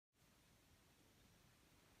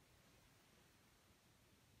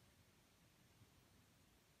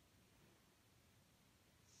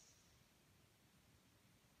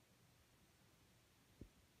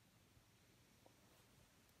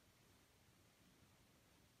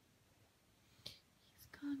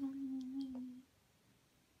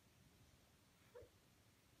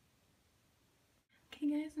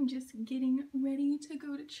guys, I'm just getting ready to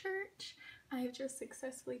go to church. I have just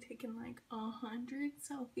successfully taken like 100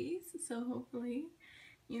 selfies, so hopefully,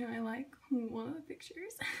 you know, I like one of the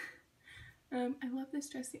pictures. I love this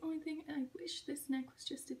dress. The only thing, I wish this neck was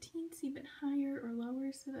just a teensy bit higher or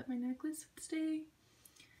lower so that my necklace would stay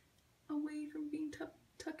away from being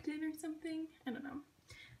tucked in or something. I don't know.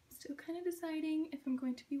 I'm still kind of deciding if I'm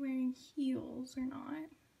going to be wearing heels or not.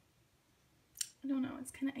 I don't know.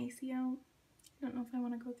 It's kind of icy out. I don't know if I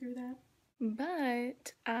want to go through that.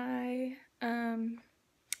 But I have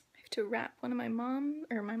to wrap one of my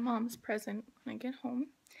mom's present when I get home.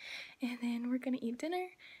 And then we're gonna eat dinner,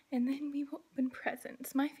 and then we will open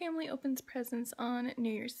presents. My family opens presents on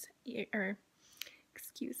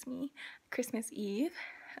Christmas Eve,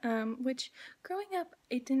 which growing up,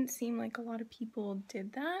 it didn't seem like a lot of people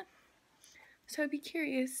did that. So I'd be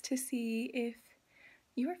curious to see if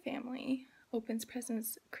your family opens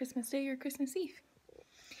presents Christmas Day or Christmas Eve.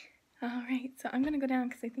 Alright, so I'm gonna go down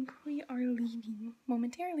because I think we are leaving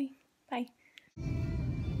momentarily. Bye.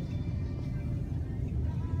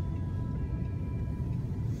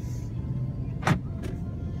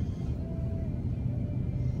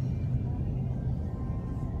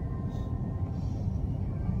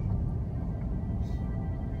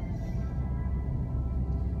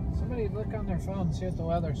 Somebody look on their phone and see what the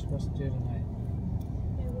weather's supposed to do tonight.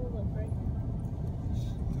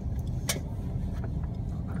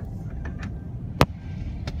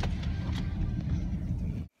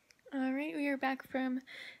 Alright, we are back from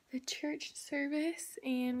the church service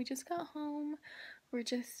and we just got home. We're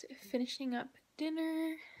just finishing up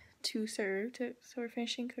dinner to serve, so we're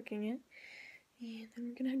finishing cooking it. And then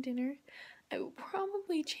we're gonna have dinner. I will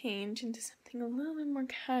probably change into something a little bit more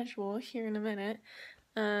casual here in a minute.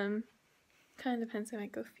 Kind of depends. I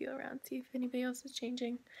might go feel around, see if anybody else is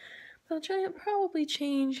changing. But I'll probably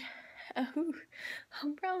change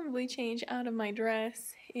out of my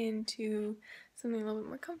dress into something a little bit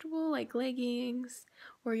more comfortable, like leggings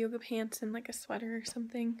or yoga pants and like a sweater or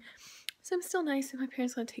something. So I'm still nice if my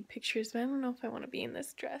parents want to take pictures, but I don't know if I want to be in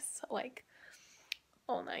this dress like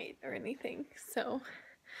all night or anything. So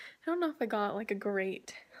I don't know if I got like a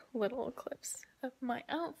great little eclipse of my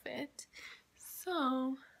outfit.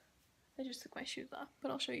 So I just took my shoes off,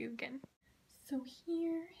 but I'll show you again. So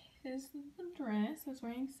here is the dress. I was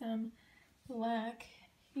wearing some black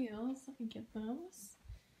heels. Let me get those.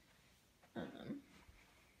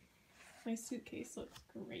 My suitcase looks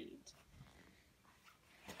great.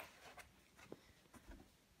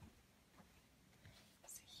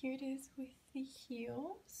 So here it is with the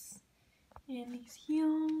heels. And these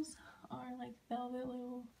heels are like velvet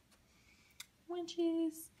little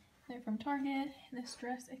wedges. They're from Target. And this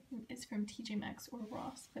dress, I think, is from TJ Maxx or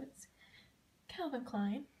Ross, but it's Calvin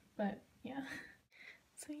Klein. But yeah.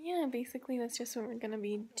 So yeah, basically that's just what we're gonna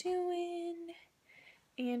be doing.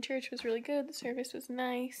 And church was really good. The service was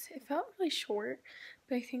nice. It felt really short,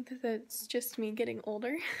 but I think that that's just me getting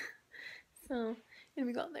older. So, and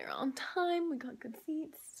we got there on time. We got good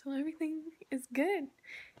seats, so everything is good.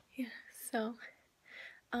 Yeah, so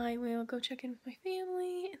I will go check in with my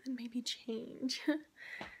family and then maybe change.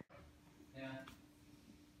 Yeah.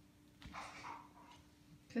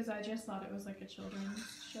 Because I just thought it was like a children's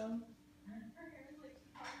show.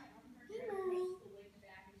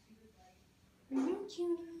 Are you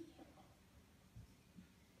cutie?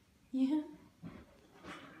 Yeah.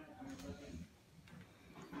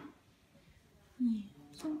 Yeah,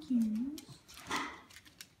 so cute.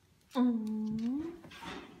 Aww.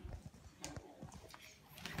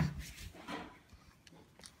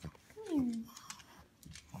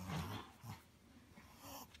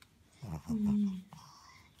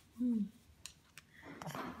 Here.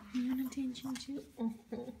 You want attention too? Oh.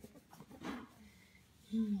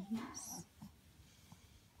 Yes.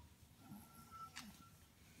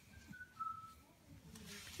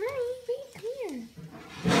 Hurry, wait, come here.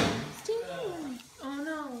 Stay here. Oh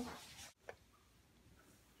no.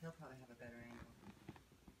 He'll probably have a better angle.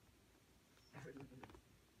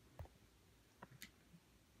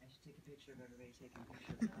 I should take a picture of everybody taking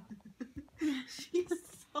pictures now. She's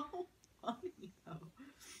so funny though.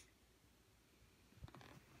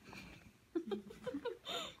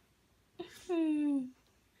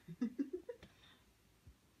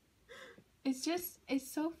 It's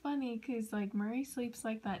so funny because like Murray sleeps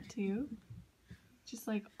like that too, just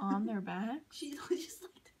like on their back. She's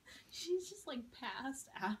just like passed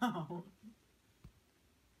out.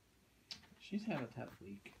 She's had a tough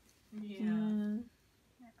week. Yeah.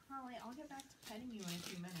 Holly, I'll get back to petting you in a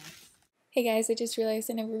few minutes. Hey guys, I just realized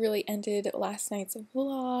I never really ended last night's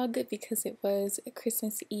vlog because it was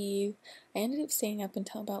Christmas Eve. I ended up staying up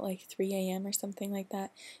until about like 3 a.m. or something like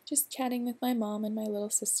that, just chatting with my mom and my little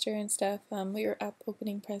sister and stuff. We were up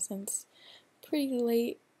opening presents pretty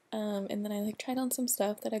late, and then I like tried on some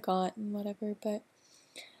stuff that I got and whatever, but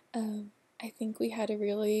I think we had a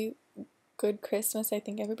really good Christmas. I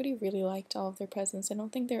think everybody really liked all of their presents. I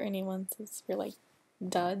don't think there were any ones that were like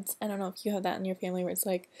duds. I don't know if you have that in your family where it's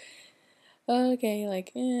like, okay,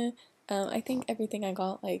 like, eh. I think everything I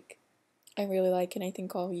got, like, I really like, and I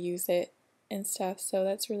think I'll use it and stuff, so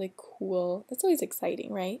that's really cool. That's always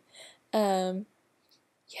exciting, right? Um,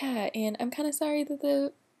 yeah, and I'm kind of sorry that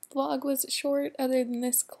the vlog was short other than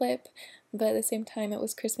this clip, but at the same time, it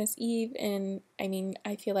was Christmas Eve, and I mean,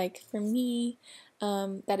 I feel like for me,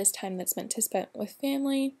 that is time that's meant to spend with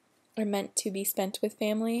family, or meant to be spent with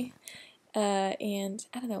family. And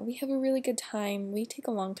I don't know, we have a really good time. We take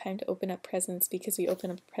a long time to open up presents because we open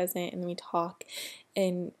up a present and we talk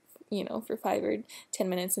and, you know, for 5 or 10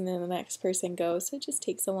 minutes and then the next person goes. So it just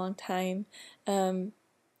takes a long time. But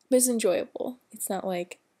it's enjoyable. It's not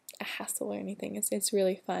like a hassle or anything. It's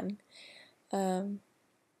really fun.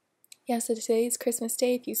 Yeah, so today is Christmas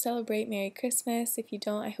Day. If you celebrate, Merry Christmas. If you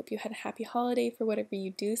don't, I hope you had a happy holiday for whatever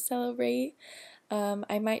you do celebrate.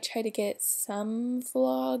 I might try to get some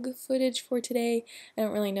vlog footage for today. I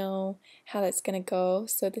don't really know how that's gonna go,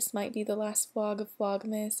 so this might be the last vlog of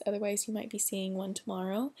Vlogmas. Otherwise, you might be seeing one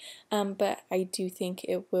tomorrow. But I do think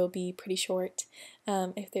it will be pretty short,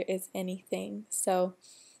 if there is anything. So,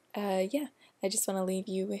 yeah, I just want to leave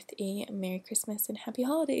you with a Merry Christmas and Happy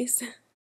Holidays.